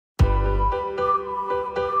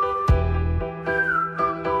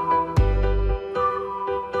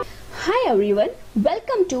everyone,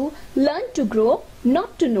 welcome to Learn to Grow,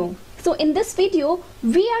 Not to Know. So in this video,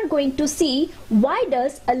 we are going to see why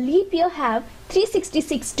does a leap year have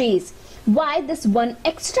 366 days? Why this one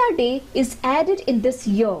extra day is added in this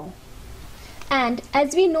year? And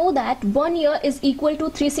as we know that 1 year is equal to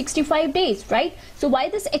 365 days, right? So why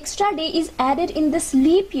this extra day is added in this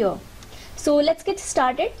leap year? So let's get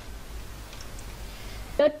started.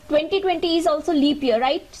 The 2020 is also leap year,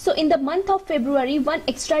 right? So in the month of February, one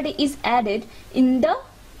extra day is added in the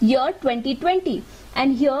year 2020.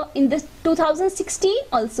 And here in this 2016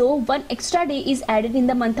 also one extra day is added in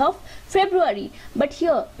the month of February. But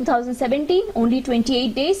here 2017 only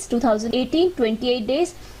 28 days, 2018 28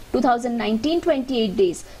 days, 2019 28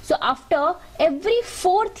 days. So after every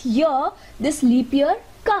fourth year this leap year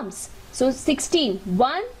comes. So 16,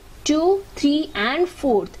 1, 2, 3 and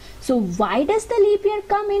 4th. So why does the leap year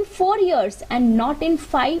come in 4 years and not in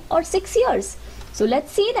 5 or 6 years? So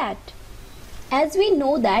let's see that. As we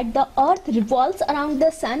know that the earth revolves around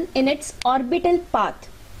the sun in its orbital path,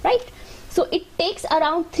 right? So it takes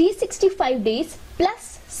around 365 days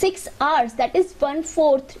plus 6 hours, that is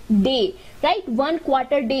 1/4 day, right?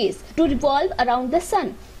 1/4 days to revolve around the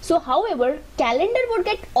sun. So however, calendar would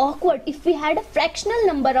get awkward if we had a fractional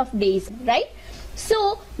number of days, right? So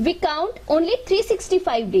we count only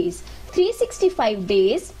 365 days. 365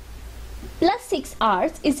 days plus 6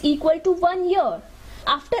 hours is equal to 1 year.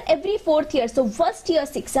 After every fourth year, so first year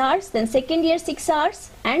 6 hours, then second year 6 hours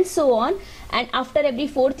and so on, and after every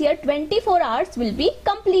fourth year 24 hours will be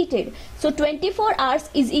completed. So 24 hours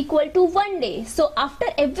is equal to 1 day. So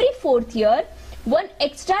after every fourth year one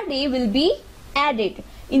extra day will be added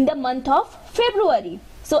in the month of February.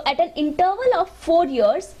 So at an interval of 4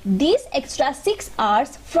 years, these extra 6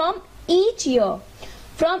 hours from each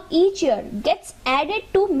year gets added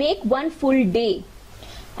to make one full day,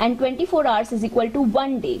 and 24 hours is equal to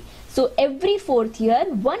 1 day. So every fourth year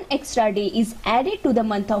one extra day is added to the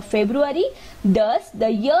month of February. Thus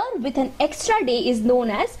the year with an extra day is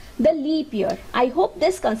known as the leap year. I hope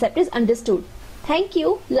this concept is understood. Thank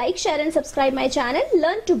you. Like, share and subscribe my channel.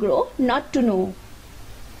 Learn to grow, not to know.